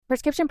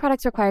Prescription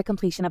products require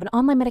completion of an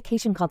online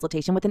medication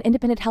consultation with an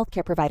independent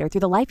healthcare provider through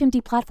the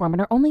LifeMD platform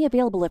and are only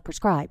available if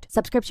prescribed.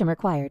 Subscription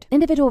required.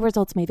 Individual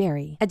results may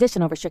vary.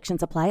 Additional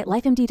restrictions apply at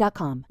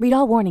lifemd.com. Read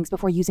all warnings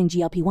before using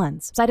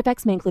GLP-1s. Side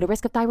effects may include a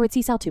risk of thyroid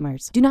C-cell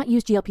tumors. Do not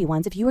use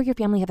GLP-1s if you or your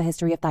family have a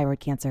history of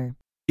thyroid cancer.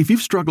 If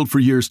you've struggled for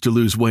years to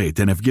lose weight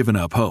and have given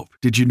up hope,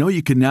 did you know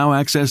you can now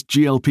access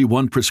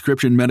GLP-1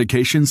 prescription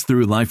medications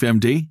through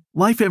LifeMD?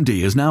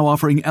 LifeMD is now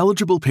offering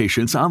eligible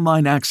patients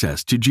online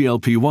access to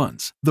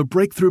GLP-1s, the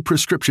breakthrough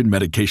prescription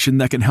medication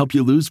that can help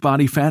you lose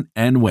body fat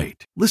and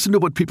weight. Listen to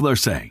what people are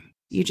saying.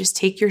 You just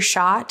take your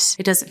shot.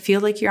 It doesn't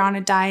feel like you're on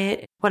a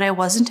diet. What I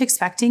wasn't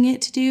expecting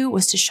it to do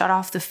was to shut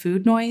off the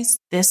food noise.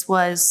 This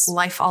was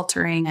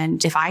life-altering,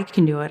 and if I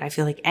can do it, I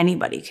feel like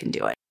anybody can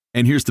do it.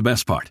 And here's the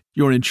best part.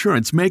 Your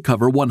insurance may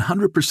cover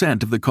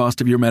 100% of the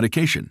cost of your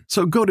medication.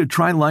 So go to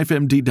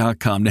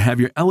trylifemd.com to have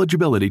your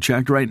eligibility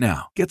checked right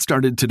now. Get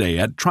started today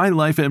at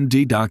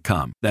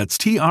trylifemd.com. That's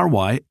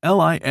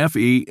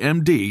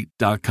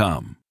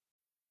trylifemd.com.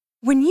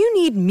 When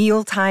you need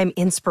mealtime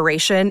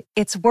inspiration,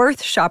 it's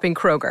worth shopping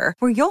Kroger,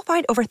 where you'll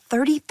find over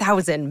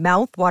 30,000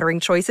 mouth-watering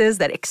choices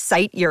that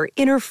excite your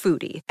inner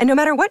foodie. And no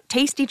matter what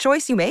tasty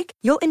choice you make,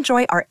 you'll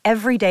enjoy our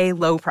everyday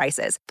low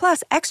prices,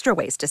 plus extra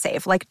ways to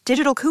save, like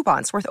digital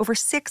coupons worth over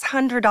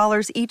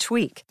 $600 each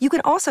week. You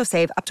can also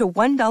save up to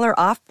 $1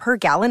 off per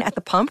gallon at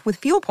the pump with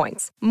fuel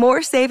points.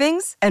 More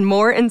savings and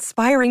more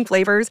inspiring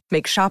flavors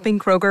make shopping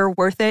Kroger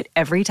worth it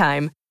every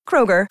time.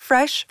 Kroger,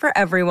 fresh for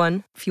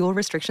everyone. Fuel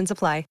restrictions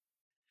apply.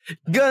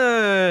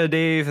 Good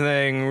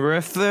evening,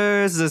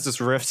 Rifters. This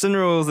is Rifts and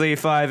Rules, the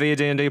 5e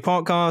D&D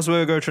podcast where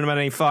we go through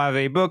many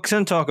 5e books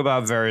and talk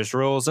about various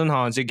rules and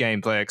enhance your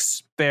gameplay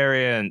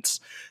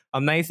experience.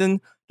 I'm Nathan,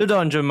 the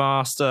Dungeon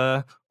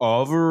Master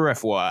of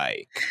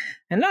Riftwake.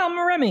 And I'm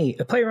Remy,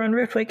 a player on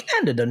Riftwake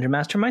and a Dungeon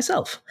Master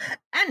myself.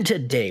 And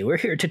today we're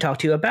here to talk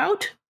to you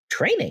about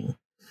training.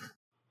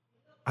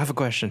 I have a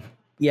question.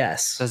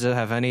 Yes. Does it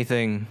have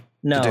anything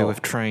to do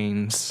with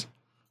trains?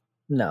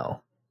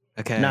 No.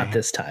 Okay. Not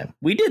this time.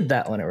 We did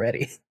that one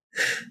already.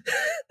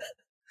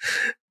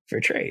 For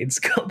trades,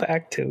 go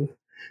back to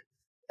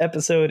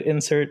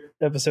insert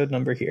episode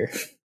number here.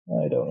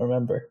 I don't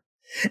remember.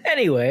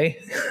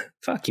 Anyway,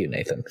 fuck you,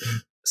 Nathan.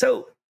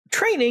 So,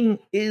 training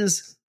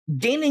is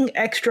gaining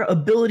extra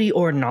ability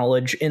or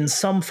knowledge in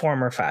some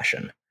form or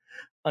fashion.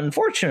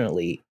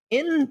 Unfortunately,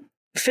 in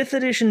 5th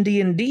edition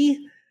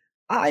D&D,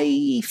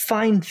 I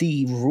find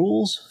the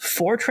rules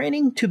for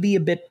training to be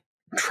a bit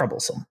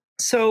troublesome.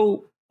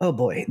 So, oh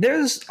boy,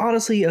 there's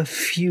honestly a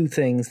few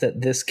things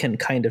that this can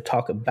kind of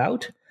talk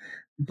about,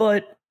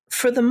 but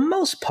for the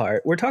most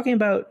part, we're talking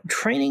about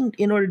training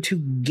in order to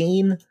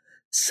gain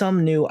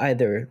some new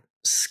either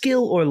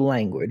skill or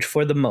language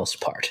for the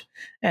most part.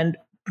 And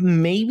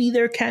maybe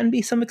there can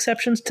be some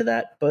exceptions to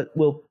that, but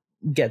we'll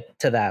get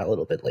to that a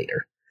little bit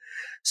later.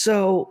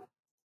 So,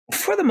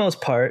 for the most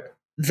part,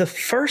 the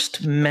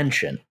first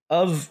mention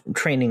of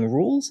training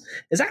rules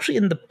is actually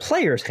in the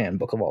player's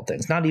handbook of all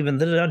things, not even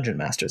the Dungeon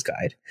Master's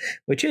Guide,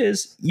 which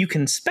is you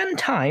can spend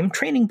time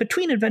training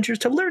between adventures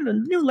to learn a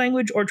new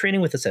language or training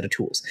with a set of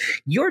tools.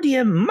 Your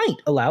DM might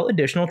allow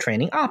additional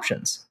training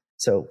options.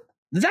 So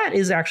that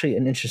is actually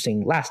an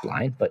interesting last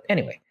line, but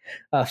anyway.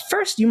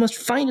 First, you must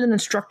find an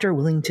instructor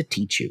willing to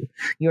teach you.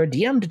 Your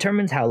DM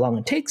determines how long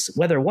it takes,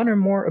 whether one or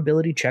more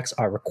ability checks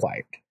are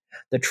required.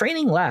 The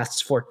training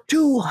lasts for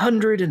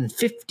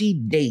 250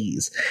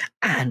 days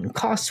and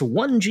costs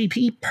 1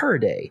 GP per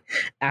day.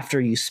 After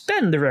you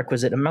spend the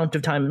requisite amount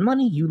of time and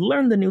money, you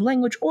learn the new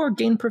language or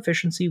gain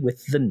proficiency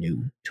with the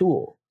new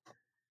tool.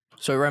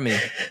 So, Remy,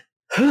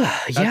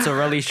 that's a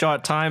really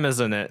short time,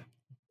 isn't it?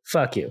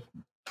 Fuck you.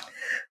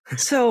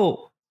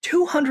 So,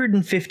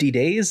 250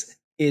 days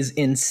is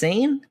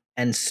insane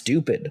and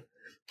stupid.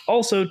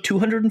 Also,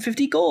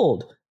 250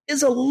 gold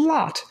is a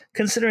lot,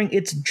 considering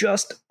it's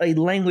just a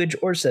language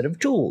or set of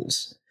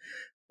tools.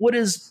 What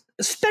is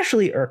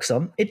especially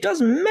irksome, it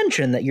does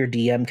mention that your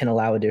DM can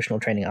allow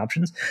additional training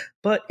options,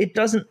 but it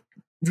doesn't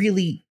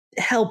really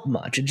help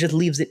much. It just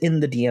leaves it in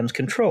the DM's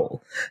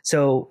control.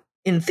 So,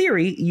 in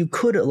theory, you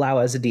could allow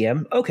as a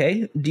DM,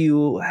 okay, do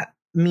you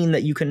mean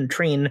that you can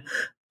train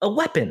a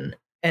weapon?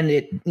 And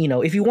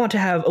if you want to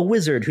have a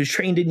wizard who's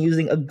trained in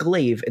using a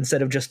glaive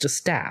instead of just a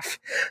staff,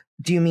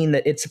 do you mean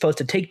that it's supposed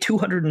to take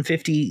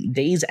 250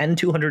 days and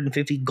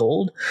 250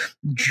 gold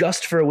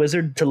just for a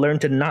wizard to learn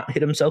to not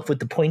hit himself with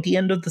the pointy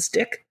end of the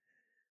stick?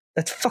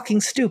 That's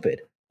fucking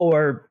stupid.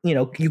 Or,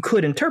 you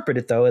could interpret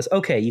it, though, as,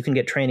 okay, you can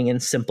get training in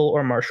simple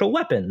or martial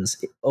weapons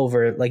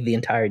over, the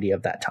entirety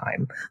of that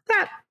time.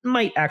 That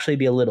might actually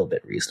be a little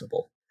bit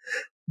reasonable.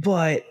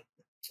 But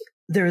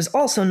there's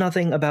also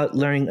nothing about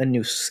learning a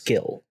new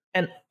skill.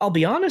 And I'll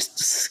be honest,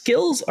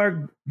 skills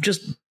are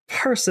just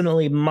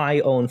personally my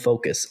own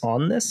focus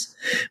on this,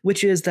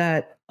 which is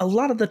that a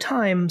lot of the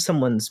time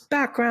someone's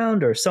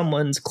background or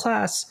someone's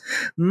class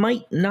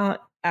might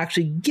not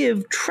actually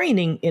give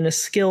training in a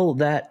skill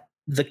that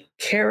the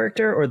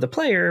character or the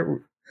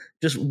player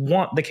just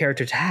want the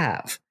character to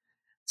have.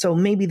 So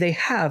maybe they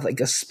have like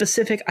a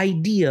specific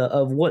idea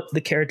of what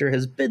the character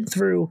has been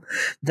through,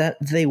 that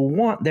they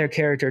want their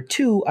character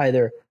to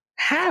either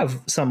have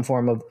some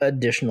form of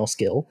additional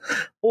skill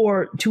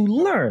or to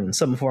learn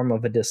some form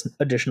of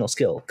additional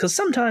skill. Because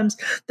sometimes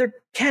there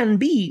can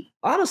be,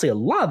 honestly, a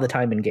lot of the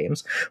time in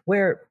games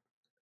where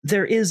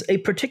there is a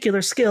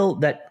particular skill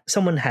that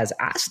someone has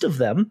asked of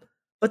them,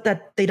 but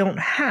that they don't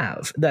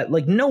have, that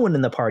like no one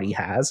in the party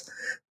has.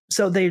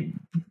 So they're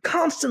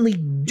constantly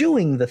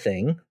doing the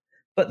thing,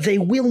 but they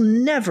will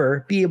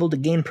never be able to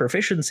gain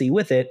proficiency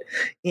with it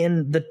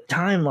in the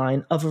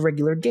timeline of a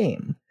regular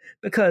game.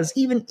 Because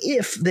even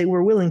if they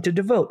were willing to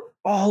devote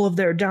all of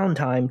their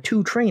downtime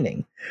to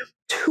training,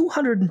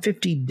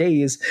 250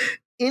 days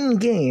in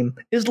game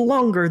is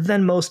longer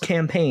than most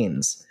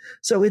campaigns.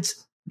 So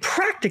it's,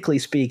 practically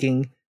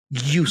speaking,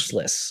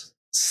 useless.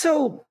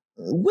 So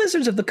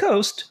Wizards of the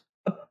Coast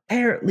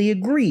apparently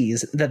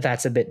agrees that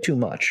that's a bit too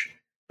much,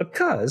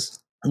 because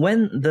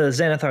when the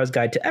Xanathar's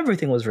Guide to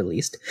Everything was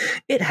released,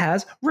 it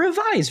has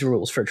revised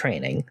rules for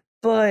training,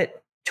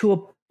 but to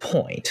a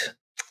point.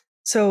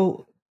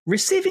 So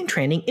receiving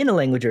training in a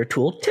language or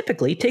tool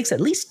typically takes at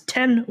least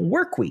 10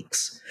 work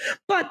weeks,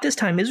 but this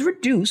time is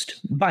reduced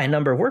by a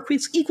number of work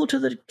weeks equal to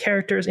the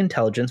character's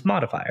intelligence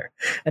modifier.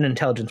 An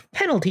intelligence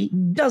penalty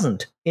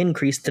doesn't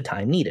increase the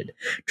time needed.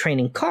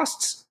 Training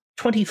costs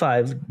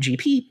 25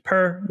 GP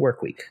per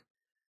work week.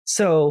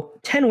 So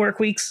 10 work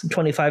weeks,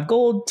 25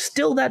 gold,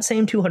 still that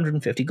same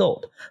 250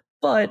 gold,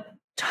 but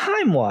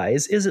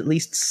time-wise is at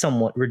least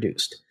somewhat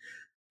reduced.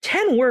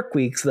 10 work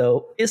weeks,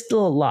 though, is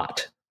still a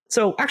lot.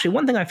 So actually,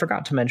 one thing I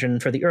forgot to mention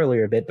for the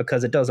earlier bit,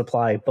 because it does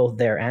apply both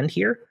there and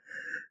here,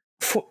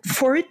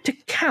 for it to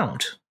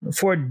count,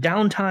 for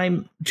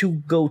downtime to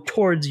go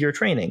towards your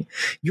training,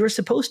 you're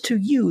supposed to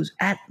use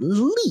at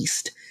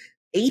least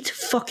 8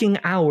 fucking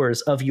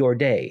hours of your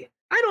day.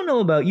 I don't know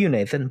about you,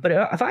 Nathan, but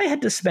if I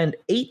had to spend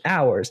 8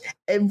 hours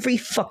every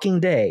fucking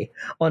day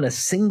on a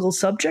single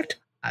subject,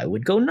 I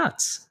would go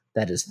nuts.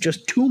 That is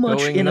just too much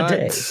Going in nuts a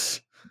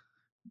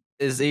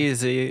day. Is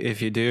easy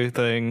if you do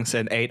things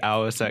in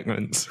 8-hour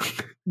segments.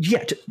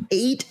 Yeah,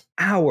 8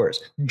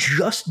 hours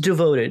just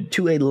devoted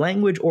to a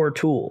language or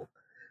tool.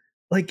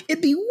 Like,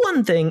 it'd be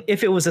one thing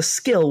if it was a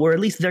skill where at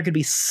least there could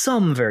be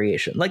some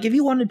variation. Like, if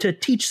you wanted to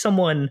teach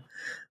someone,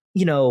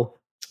 you know,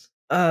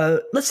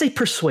 let's say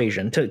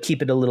persuasion, to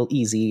keep it a little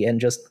easy and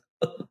just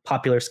a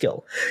popular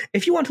skill.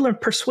 If you want to learn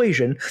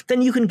persuasion,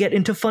 then you can get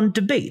into fun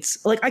debates.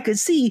 Like, I could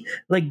see,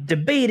 like,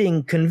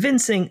 debating,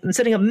 convincing, and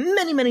setting up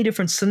many, many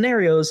different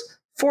scenarios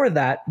for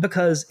that,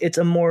 because it's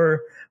a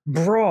more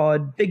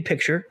broad, big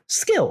picture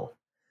skill.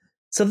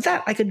 So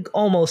that I could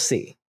almost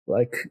see.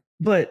 Like,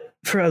 but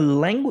for a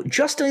language,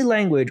 just a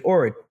language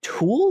or a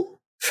tool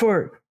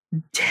for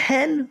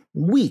 10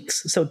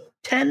 weeks, so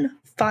 10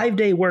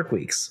 5-day work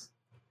weeks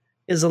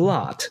is a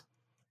lot.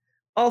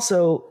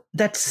 Also,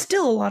 that's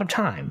still a lot of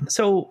time.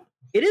 So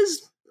it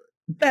is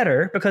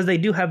better because they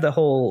do have the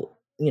whole,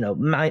 you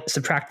know,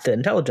 subtract the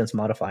intelligence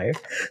modifier.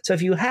 So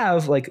if you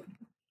have like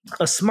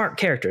a smart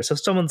character, so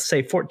someone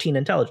say 14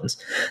 intelligence,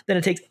 then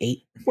it takes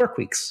 8 work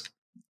weeks.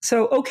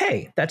 So,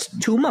 okay, that's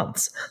 2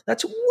 months.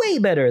 That's way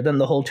better than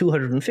the whole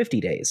 250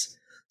 days.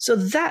 So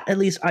that at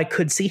least I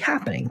could see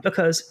happening,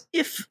 because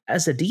if,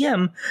 as a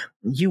DM,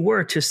 you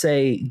were to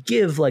say,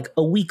 give like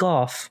a week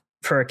off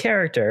for a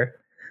character,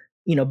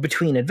 you know,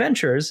 between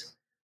adventures,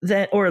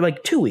 then, or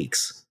like 2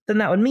 weeks, then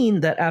that would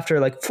mean that after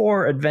like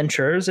 4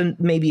 adventures and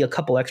maybe a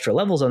couple extra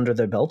levels under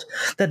their belt,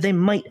 that they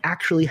might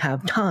actually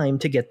have time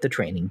to get the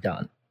training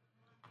done.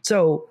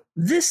 So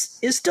this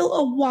is still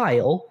a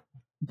while,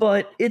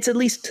 but it's at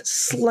least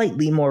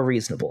slightly more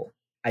reasonable.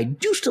 I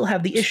do still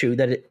have the issue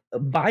that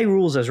by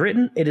rules as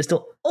written, it is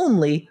still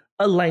only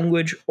a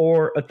language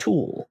or a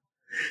tool,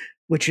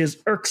 which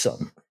is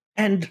irksome.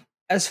 And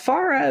as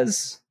far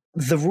as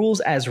the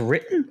rules as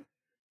written,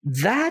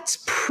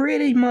 that's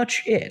pretty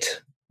much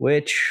it,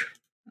 which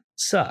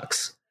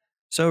sucks.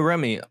 So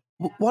Remy,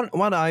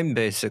 what I'm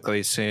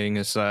basically seeing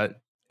is that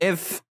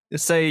if,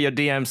 say, your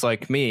DM's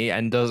like me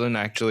and doesn't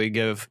actually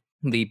give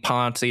the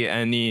party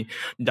any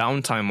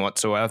downtime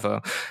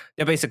whatsoever,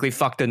 they're basically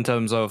fucked in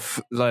terms of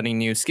learning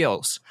new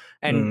skills.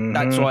 And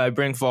that's why I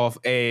bring forth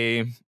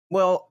a,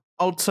 well,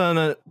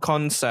 alternate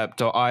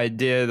concept or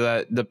idea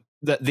that the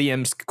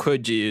DMs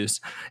could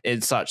use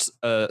in such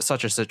a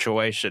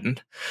situation.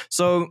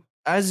 So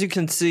as you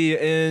can see,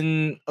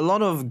 in a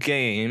lot of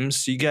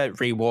games, you get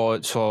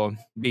rewards for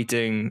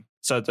beating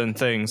certain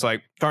things.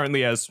 Like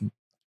currently, as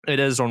it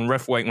is on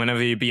Riftwake,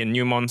 whenever you beat a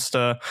new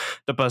monster,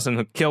 the person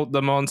who killed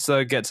the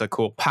monster gets a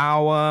cool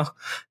power.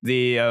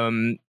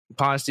 The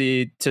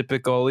party,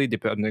 typically,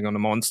 depending on the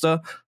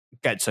monster,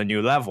 gets a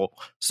new level.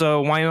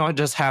 So why not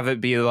just have it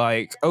be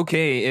like,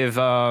 okay, if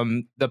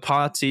the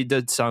party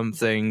did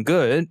something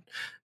good,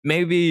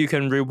 maybe you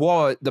can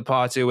reward the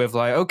party with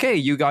like, okay,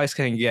 you guys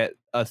can get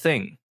a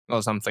thing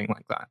or something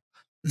like that.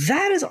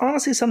 that is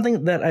honestly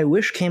something that I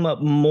wish came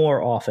up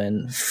more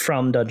often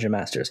from Dungeon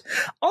Masters.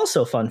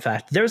 Also, fun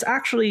fact, there's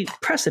actually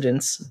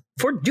precedence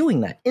for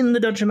doing that in the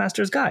Dungeon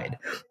Master's Guide,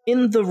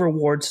 in the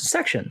rewards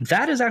section.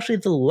 That is actually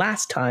the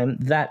last time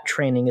that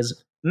training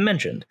is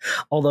mentioned,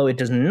 although it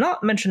does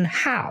not mention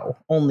how,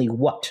 only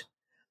what.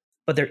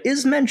 But there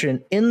is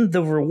mention in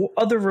the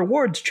other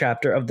rewards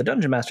chapter of the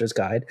Dungeon Master's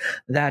Guide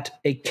that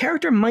a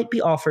character might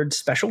be offered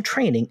special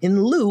training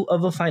in lieu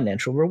of a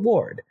financial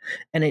reward.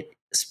 And it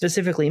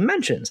specifically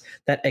mentions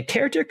that a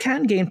character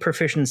can gain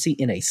proficiency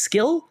in a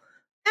skill,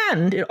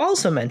 and it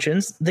also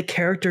mentions the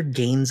character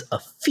gains a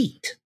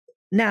feat.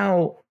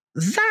 Now,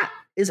 that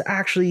is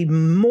actually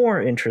more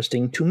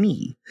interesting to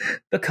me,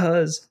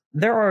 because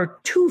there are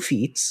two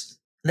feats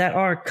that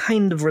are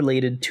kind of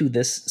related to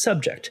this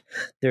subject.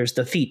 There's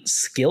the feat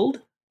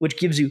Skilled, which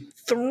gives you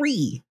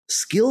 3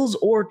 skills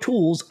or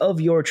tools of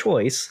your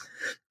choice,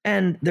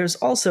 and there's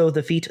also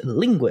the feat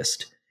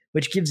Linguist,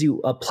 which gives you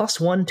a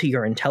 +1 to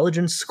your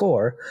intelligence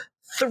score,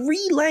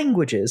 3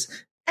 languages,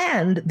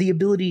 and the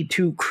ability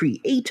to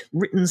create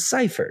written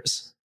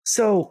ciphers.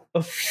 So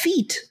a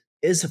feat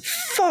is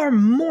far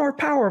more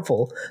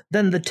powerful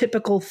than the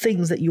typical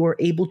things that you are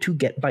able to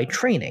get by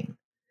training.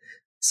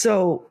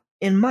 So,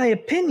 in my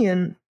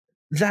opinion,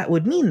 that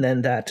would mean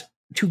then that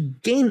to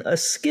gain a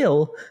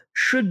skill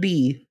should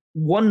be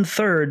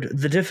 1/3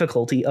 the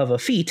difficulty of a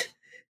feat,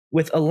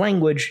 with a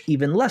language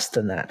even less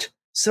than that.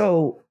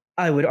 So,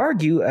 I would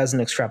argue, as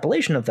an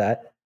extrapolation of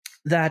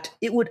that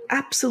it would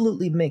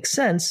absolutely make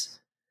sense,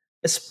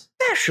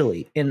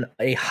 especially in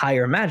a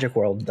higher magic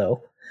world,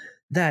 though,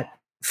 that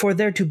for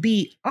there to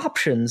be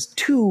options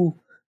to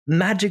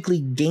magically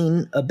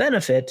gain a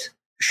benefit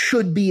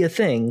should be a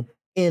thing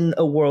in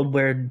a world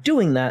where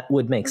doing that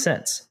would make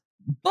sense.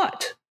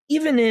 But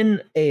even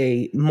in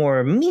a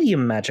more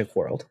medium magic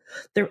world,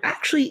 there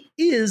actually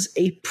is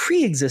a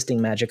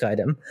pre-existing magic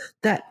item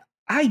that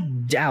I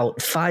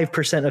doubt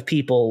 5% of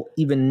people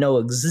even know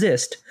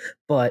exist,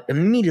 but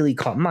immediately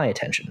caught my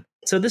attention.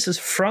 So this is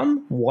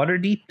from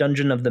Waterdeep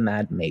Dungeon of the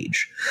Mad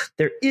Mage.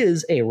 There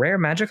is a rare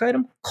magic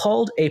item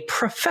called a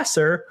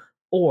Professor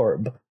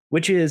Orb,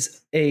 which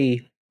is a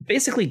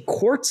basically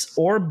quartz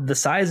orb the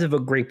size of a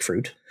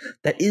grapefruit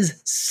that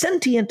is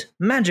sentient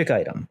magic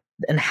item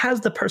and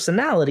has the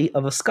personality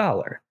of a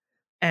scholar.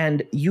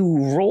 And you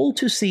roll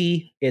to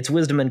see its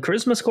wisdom and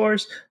charisma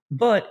scores,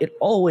 but it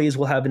always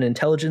will have an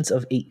intelligence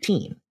of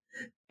 18.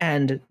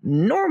 And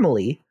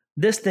normally,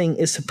 this thing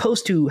is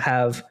supposed to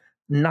have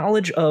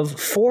knowledge of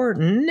 4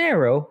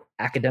 narrow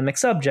academic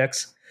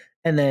subjects,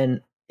 and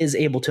then is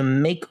able to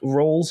make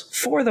rolls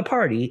for the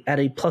party at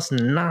a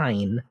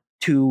 +9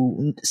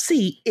 to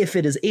see if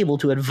it is able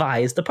to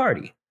advise the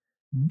party.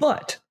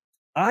 But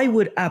I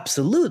would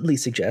absolutely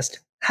suggest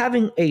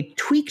having a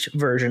tweaked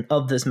version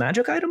of this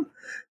magic item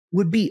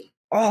would be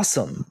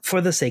awesome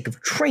for the sake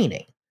of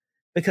training.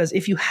 Because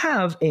if you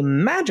have a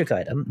magic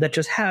item that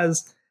just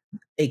has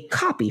a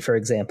copy, for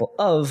example,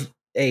 of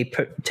a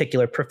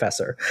particular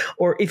professor,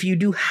 or if you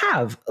do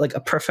have like a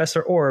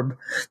Professor Orb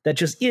that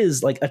just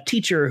is like a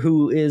teacher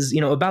who is,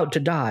 about to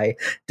die,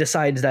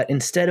 decides that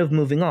instead of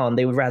moving on,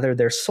 they would rather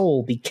their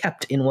soul be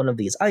kept in one of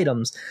these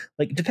items.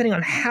 Like, depending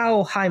on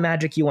how high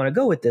magic you want to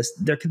go with this,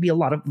 there could be a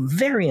lot of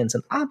variants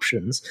and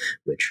options,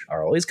 which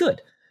are always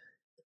good.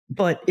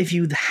 But if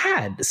you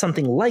had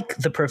something like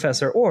the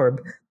Professor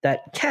Orb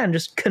that can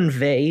just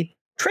convey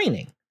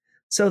training,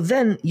 so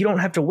then you don't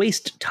have to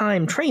waste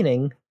time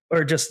training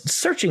or just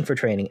searching for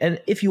training. And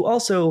if you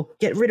also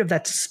get rid of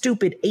that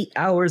stupid 8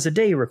 hours a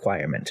day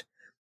requirement.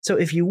 So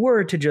if you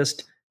were to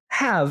just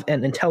have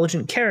an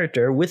intelligent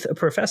character with a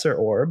Professor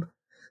Orb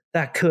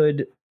that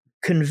could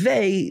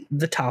convey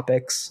the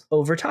topics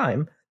over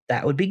time,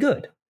 that would be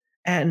good.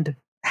 And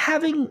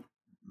having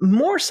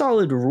more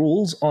solid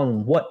rules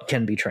on what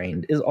can be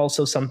trained is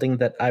also something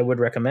that I would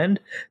recommend,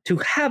 to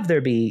have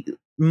there be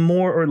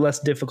more or less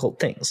difficult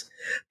things,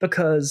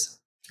 because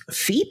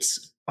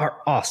feats are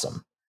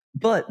awesome.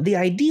 But the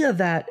idea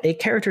that a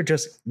character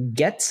just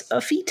gets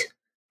a feat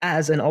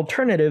as an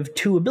alternative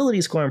to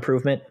ability score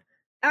improvement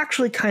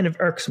actually kind of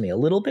irks me a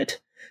little bit,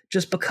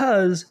 just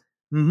because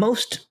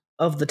most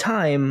of the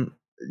time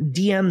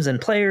DMs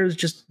and players,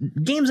 just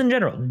games in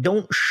general,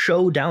 don't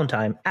show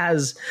downtime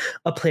as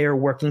a player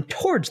working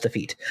towards the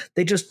feat.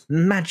 They just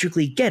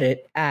magically get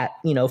it at,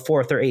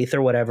 4th or 8th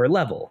or whatever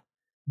level.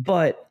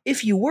 But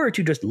if you were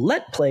to just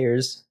let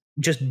players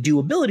just do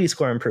ability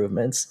score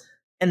improvements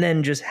and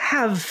then just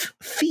have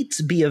feats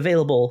be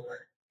available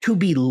to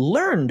be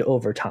learned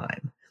over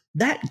time,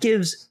 that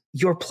gives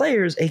your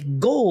players a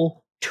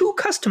goal to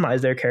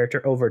customize their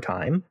character over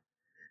time.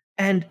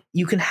 And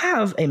you can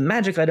have a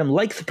magic item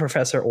like the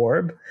Professor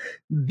Orb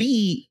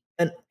be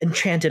an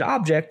enchanted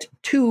object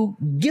to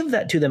give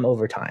that to them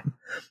over time.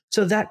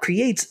 So that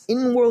creates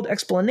in-world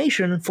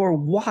explanation for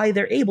why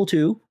they're able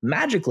to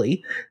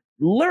magically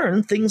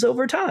learn things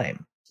over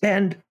time.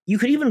 And you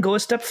could even go a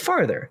step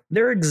farther.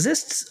 There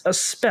exists a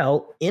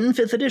spell in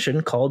 5th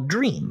edition called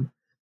Dream.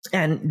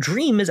 And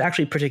Dream is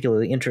actually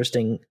particularly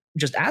interesting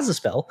just as a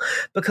spell,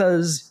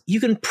 because you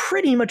can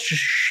pretty much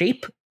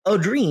shape a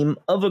dream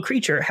of a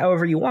creature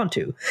however you want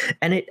to.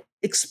 And it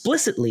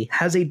explicitly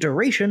has a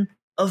duration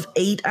of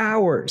 8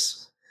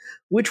 hours,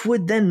 which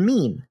would then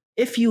mean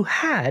if you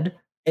had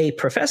a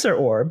Professor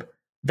Orb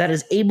that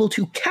is able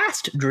to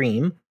cast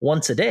Dream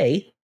once a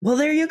day, well,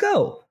 there you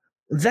go.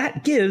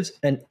 That gives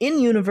an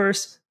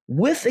in-universe,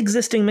 with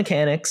existing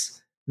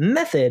mechanics,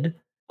 method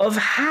of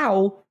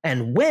how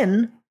and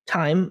when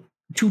time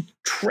to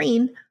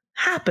train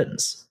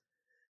happens.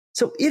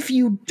 So if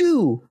you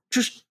do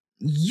just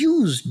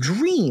use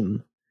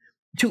Dream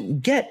to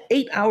get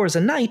 8 hours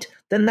a night,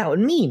 then that would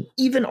mean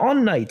even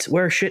on nights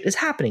where shit is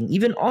happening,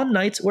 even on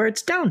nights where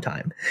it's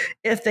downtime,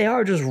 if they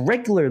are just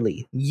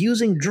regularly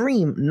using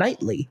Dream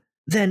nightly,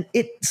 then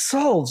it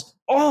solves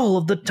all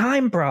of the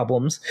time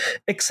problems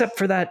except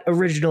for that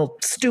original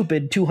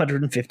stupid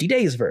 250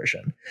 days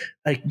version.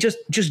 Like,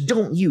 just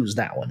don't use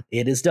that one.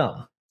 It is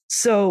dumb.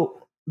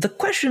 So the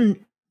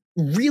question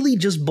really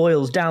just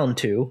boils down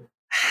to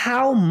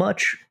how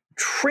much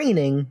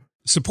training.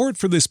 Support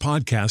for this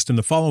podcast and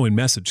the following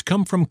message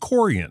come from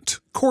Corient.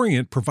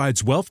 Corient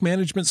provides wealth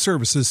management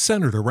services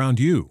centered around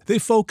you. They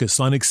focus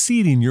on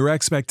exceeding your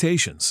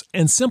expectations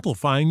and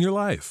simplifying your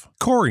life.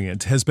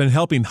 Corient has been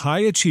helping high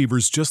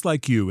achievers just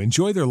like you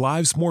enjoy their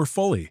lives more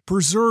fully,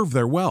 preserve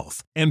their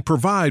wealth, and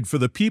provide for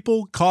the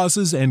people,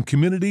 causes, and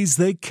communities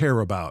they care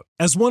about.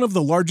 As one of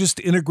the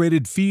largest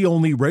integrated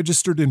fee-only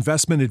registered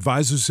investment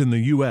advisors in the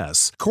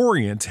U.S.,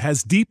 Corient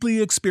has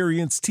deeply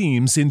experienced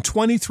teams in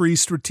 23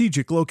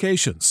 strategic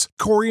locations.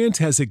 Corient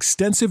has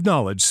extensive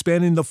knowledge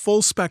spanning the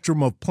full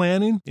spectrum of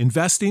planning,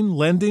 investing,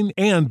 lending,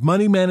 and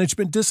money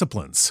management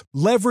disciplines.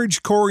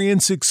 Leverage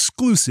Corient's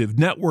exclusive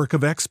network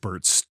of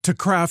experts to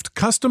craft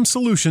custom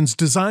solutions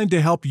designed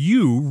to help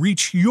you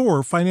reach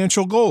your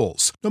financial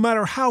goals, no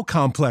matter how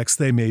complex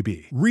they may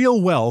be.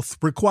 Real wealth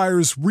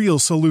requires real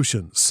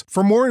solutions.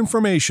 For more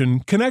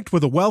information, connect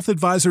with a wealth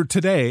advisor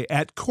today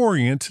at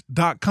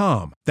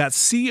Corient.com.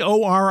 That's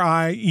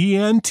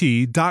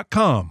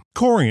Corient.com.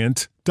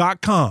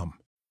 Corient.com.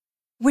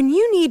 When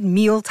you need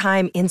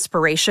mealtime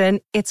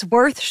inspiration, it's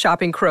worth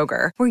shopping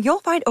Kroger, where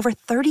you'll find over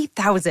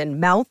 30,000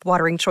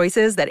 mouth-watering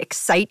choices that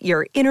excite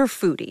your inner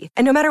foodie.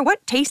 And no matter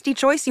what tasty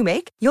choice you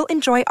make, you'll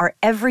enjoy our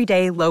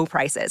everyday low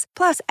prices,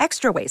 plus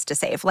extra ways to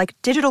save, like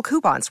digital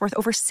coupons worth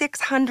over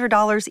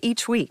 $600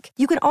 each week.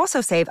 You can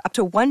also save up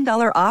to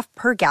 $1 off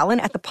per gallon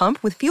at the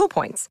pump with fuel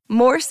points.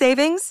 More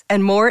savings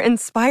and more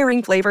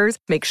inspiring flavors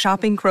make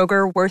shopping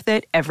Kroger worth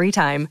it every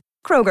time.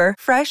 Kroger,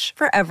 fresh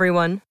for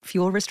everyone.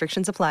 Fuel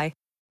restrictions apply.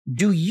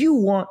 Do you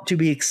want to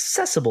be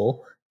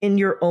accessible in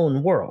your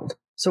own world?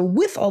 So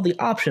with all the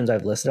options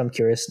I've listed, I'm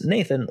curious,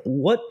 Nathan,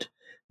 what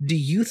do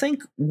you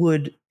think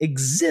would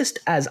exist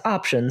as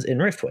options in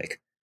Riftwake?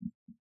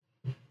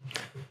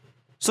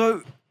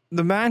 So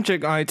the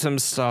magic item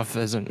stuff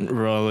isn't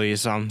really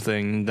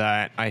something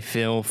that I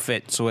feel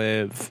fits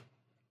with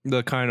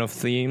the kind of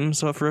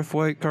themes of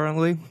Riftwake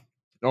currently,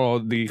 or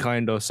the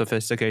kind of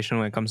sophistication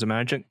when it comes to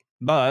magic.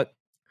 But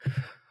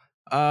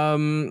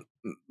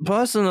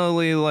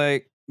personally,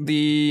 like,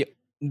 the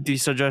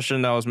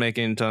suggestion that I was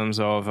making in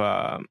terms of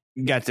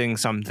getting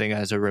something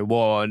as a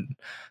reward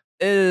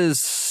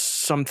is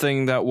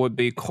something that would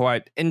be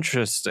quite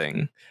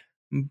interesting.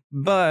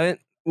 But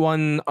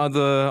one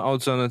other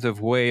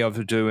alternative way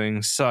of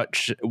doing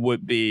such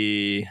would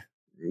be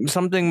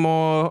something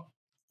more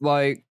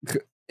like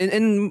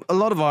in a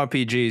lot of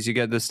RPGs, you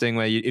get this thing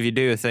where if you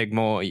do a thing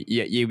more,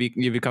 you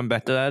become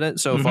better at it.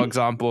 So, for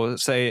example,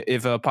 say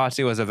if a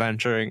party was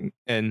adventuring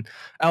in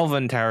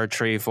Elven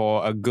territory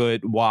for a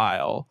good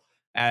while,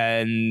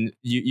 and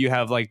you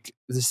have, like,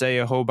 say,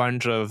 a whole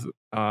bunch of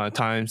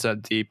times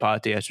that the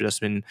party has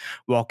just been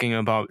walking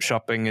about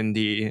shopping in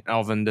the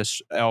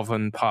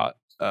elven part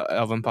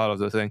of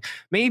the thing.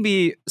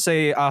 Maybe,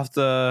 say,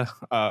 after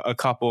a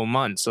couple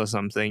months or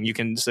something, you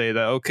can say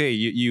that, okay,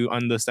 you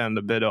understand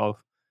a bit of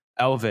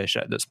Elvish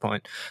at this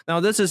point.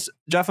 Now, this is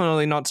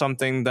definitely not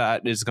something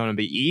that is going to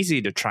be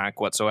easy to track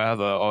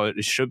whatsoever, or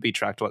it should be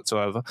tracked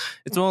whatsoever.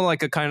 It's more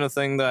like a kind of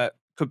thing that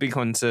could be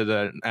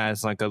considered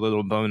as like a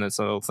little bonus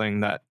little thing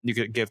that you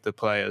could give the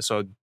player.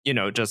 So,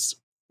 just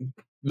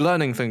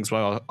learning things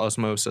by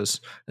osmosis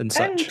and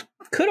such. And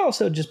could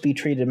also just be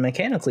treated,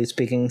 mechanically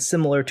speaking,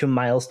 similar to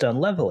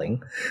milestone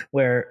leveling,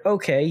 where,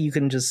 okay, you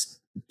can just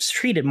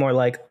treat it more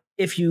like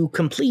if you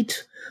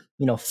complete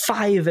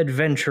 5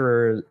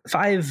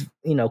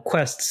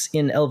 quests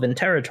in Elven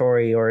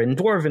territory or in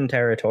Dwarven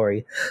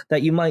territory,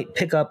 that you might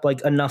pick up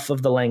like enough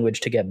of the language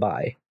to get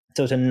by.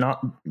 So to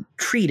not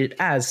treat it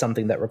as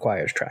something that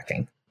requires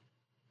tracking.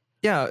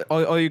 Yeah,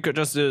 or you could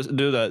just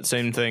do that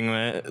same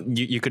thing.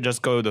 You could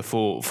just go the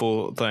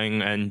full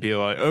thing and be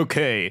like,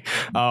 okay,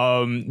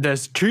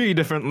 there's 3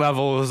 different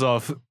levels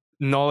of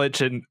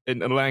knowledge in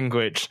a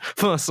language.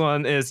 First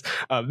one is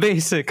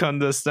basic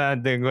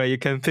understanding, where you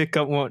can pick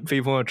up what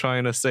people are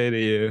trying to say to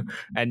you,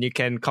 and you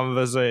can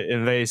conversate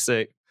in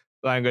basic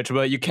language,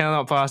 but you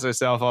cannot pass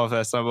yourself off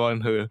as someone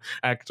who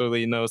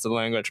actually knows the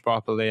language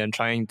properly and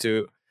trying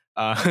to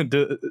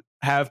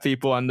have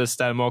people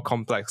understand more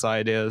complex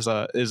ideas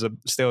is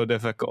still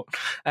difficult.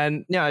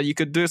 And yeah, you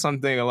could do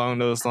something along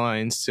those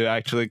lines to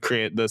actually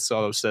create this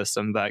sort of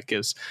system that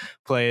gives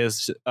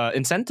players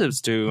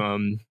incentives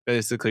to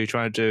basically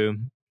try to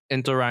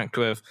interact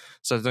with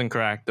certain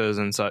characters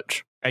and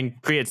such,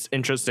 and creates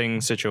interesting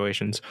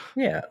situations.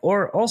 Yeah,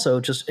 or also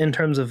just in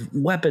terms of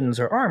weapons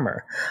or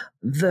armor,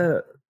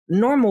 the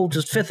normal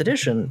just 5th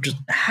edition just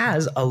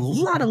has a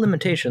lot of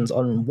limitations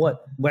on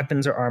what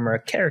weapons or armor a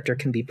character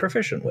can be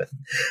proficient with.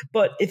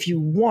 But if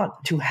you want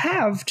to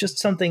have just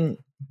something,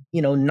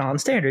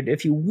 non-standard,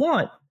 if you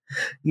want,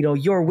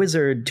 your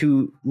wizard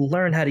to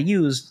learn how to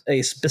use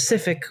a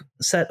specific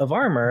set of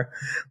armor,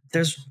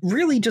 there's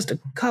really just a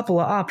couple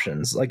of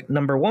options. Like,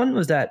 number one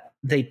was that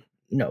they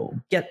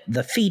get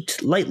the feet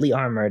lightly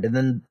armored, and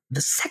then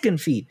the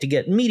second feet to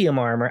get medium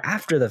armor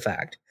after the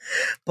fact.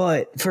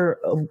 But for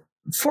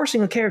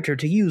forcing a character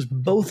to use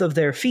both of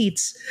their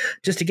feats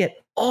just to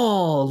get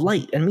all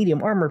light and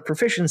medium armor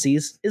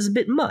proficiencies is a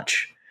bit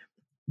much.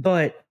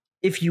 But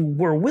if you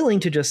were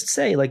willing to just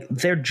say, like,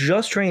 they're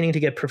just training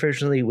to get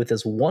proficiency with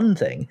this one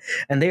thing,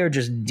 and they are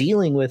just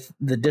dealing with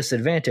the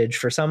disadvantage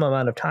for some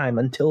amount of time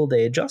until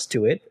they adjust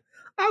to it,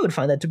 I would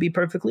find that to be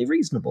perfectly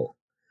reasonable.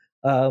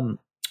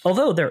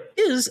 Although there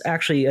is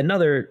actually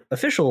another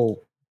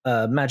official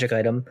magic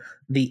item,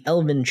 the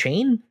Elven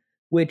Chain,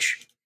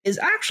 which is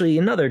actually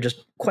another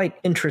just quite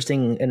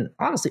interesting and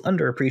honestly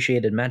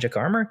underappreciated magic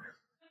armor.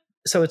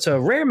 So it's a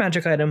rare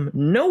magic item,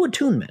 no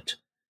attunement,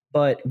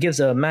 but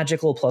gives a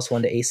magical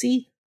 +1 to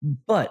AC,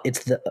 but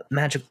it's the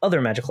other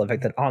magical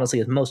effect that honestly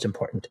is most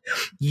important.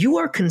 You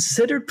are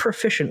considered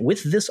proficient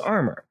with this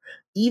armor,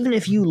 even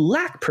if you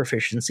lack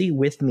proficiency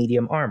with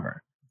medium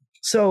armor.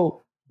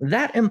 So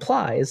that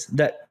implies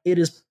that it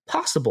is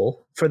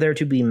possible for there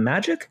to be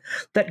magic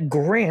that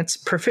grants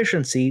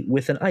proficiency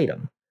with an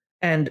item.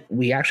 And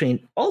we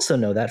actually also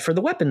know that for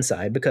the weapon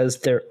side,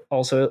 because there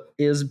also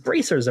is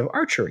Bracers of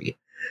Archery,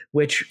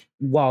 which,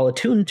 while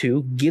attuned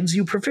to, gives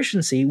you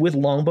proficiency with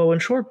longbow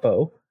and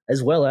shortbow,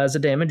 as well as a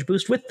damage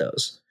boost with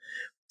those.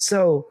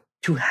 So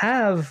to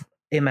have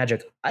a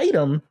magic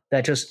item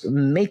that just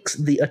makes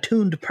the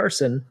attuned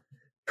person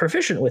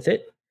proficient with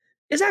it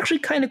is actually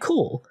kind of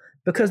cool,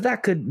 because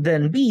that could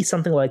then be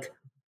something like,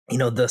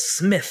 the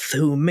smith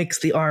who makes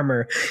the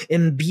armor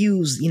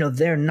imbues,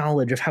 their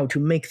knowledge of how to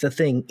make the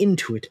thing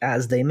into it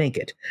as they make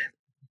it.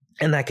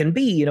 And that can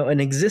be, an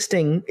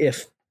existing,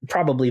 if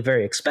probably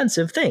very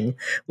expensive thing,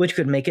 which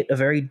could make it a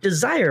very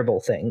desirable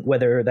thing,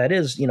 whether that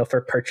is,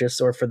 for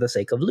purchase or for the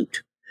sake of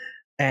loot.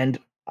 And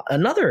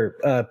another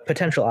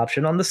potential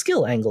option on the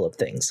skill angle of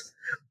things,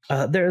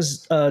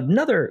 there's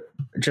another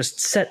just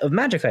set of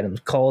magic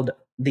items called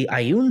the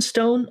Ioun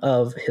Stone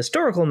of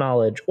historical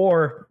knowledge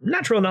or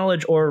natural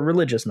knowledge or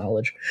religious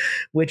knowledge,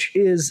 which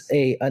is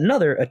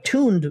another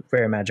attuned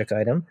rare magic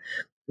item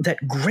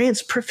that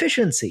grants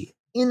proficiency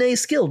in a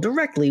skill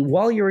directly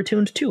while you're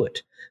attuned to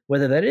it,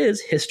 whether that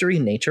is history,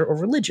 nature, or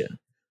religion.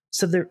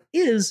 So there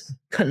is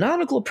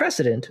canonical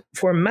precedent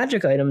for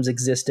magic items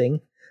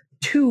existing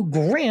to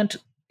grant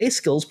a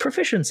skill's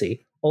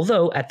proficiency,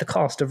 although at the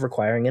cost of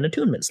requiring an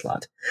attunement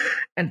slot.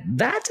 And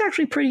that's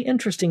actually pretty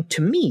interesting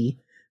to me,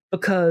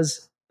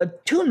 because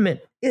attunement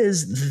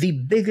is the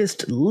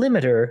biggest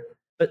limiter,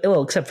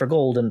 well, except for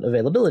gold and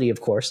availability,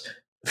 of course,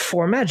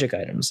 for magic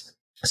items.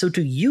 So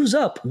to use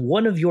up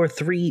one of your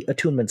 3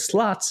 attunement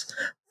slots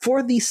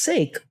for the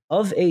sake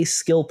of a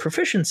skill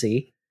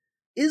proficiency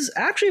is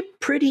actually a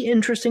pretty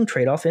interesting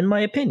trade-off, in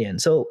my opinion.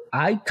 So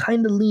I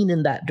kind of lean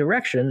in that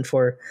direction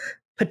for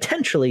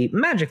potentially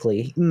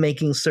magically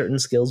making certain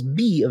skills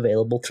be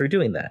available through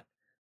doing that.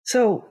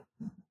 So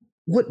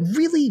what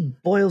really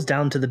boils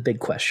down to the big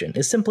question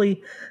is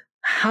simply,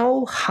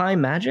 how high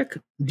magic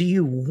do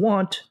you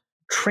want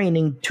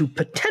training to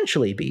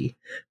potentially be?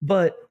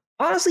 But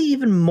honestly,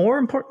 even more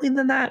importantly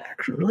than that,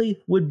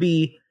 actually, would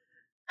be,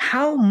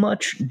 how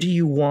much do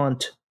you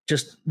want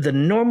just the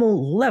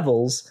normal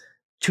levels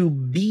to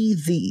be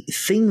the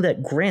thing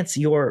that grants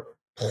your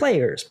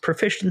players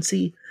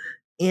proficiency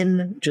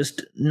in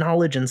just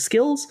knowledge and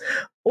skills?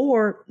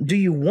 Or do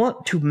you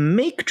want to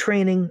make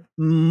training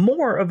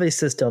more of a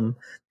system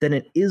than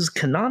it is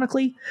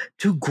canonically,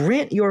 to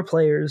grant your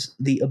players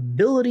the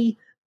ability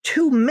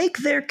to make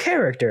their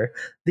character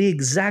the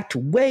exact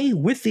way,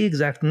 with the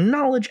exact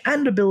knowledge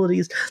and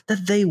abilities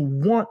that they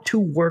want to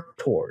work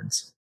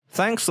towards?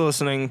 Thanks for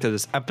listening to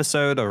this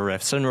episode of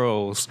Riffs and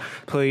Rules.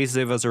 Please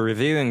leave us a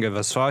review and give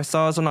us 5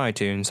 stars on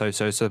iTunes. So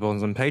support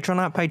us on Patreon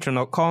at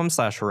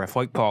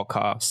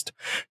patreon.com/riffweekpodcast.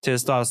 Tier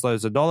stars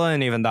loads $1,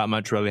 and even that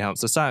much really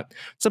helps us out.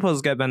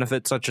 Supporters get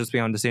benefits such as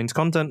behind the scenes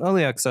content,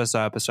 early access to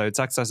episodes,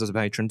 access to the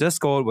Patreon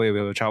Discord where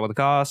we will chat with the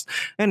cast,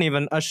 and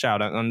even a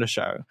shout out on the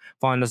show.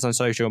 Find us on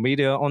social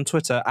media on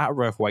Twitter at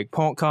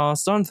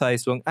riffweekpodcast, on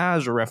Facebook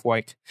as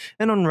riffweek,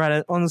 and on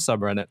Reddit on the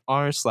subreddit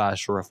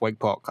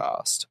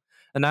r/riffweekpodcast.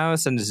 And now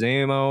send us an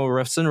email,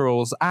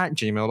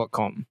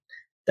 riffsandrules@gmail.com.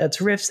 That's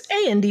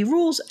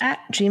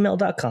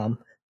riffsandrules@gmail.com.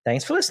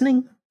 Thanks for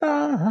listening.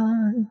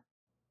 Bye.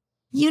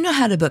 You know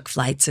how to book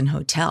flights and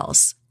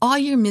hotels. All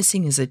you're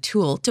missing is a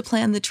tool to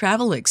plan the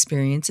travel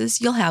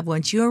experiences you'll have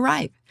once you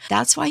arrive.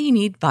 That's why you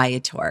need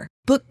Viator.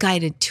 Book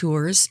guided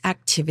tours,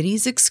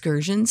 activities,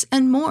 excursions,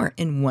 and more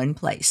in one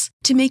place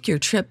to make your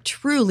trip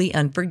truly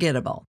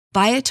unforgettable.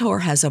 Viator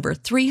has over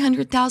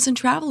 300,000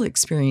 travel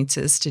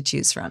experiences to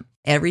choose from.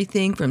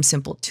 Everything from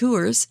simple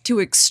tours to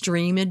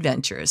extreme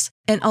adventures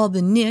and all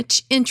the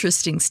niche,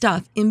 interesting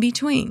stuff in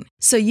between.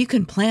 So you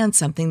can plan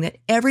something that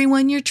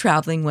everyone you're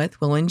traveling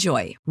with will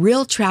enjoy.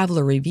 Real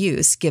traveler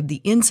reviews give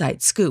the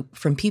inside scoop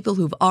from people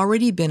who've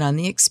already been on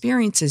the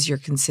experiences you're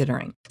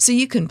considering. So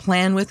you can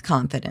plan with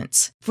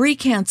confidence. Free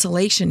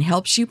cancellation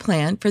helps you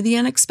plan for the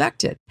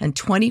unexpected. And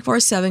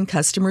 24/7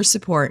 customer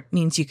support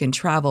means you can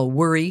travel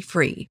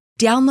worry-free.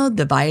 Download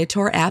the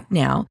Viator app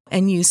now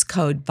and use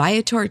code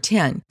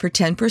Viator10 for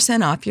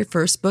 10% off your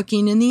first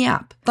booking in the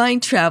app.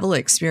 Find travel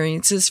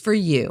experiences for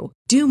you.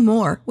 Do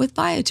more with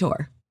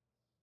Viator.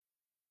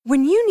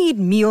 When you need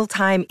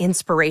mealtime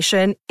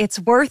inspiration, it's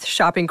worth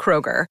shopping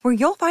Kroger, where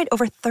you'll find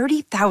over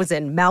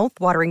 30,000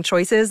 mouth-watering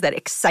choices that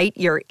excite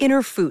your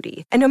inner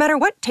foodie. And no matter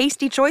what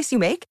tasty choice you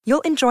make,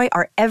 you'll enjoy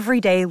our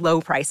everyday low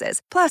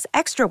prices, plus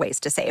extra ways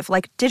to save,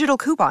 like digital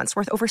coupons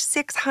worth over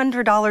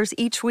 $600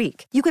 each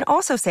week. You can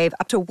also save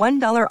up to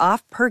 $1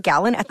 off per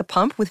gallon at the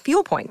pump with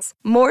fuel points.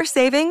 More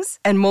savings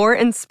and more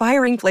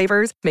inspiring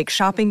flavors make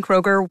shopping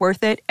Kroger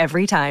worth it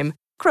every time.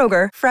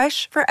 Kroger,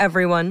 fresh for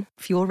everyone.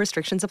 Fuel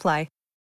restrictions apply.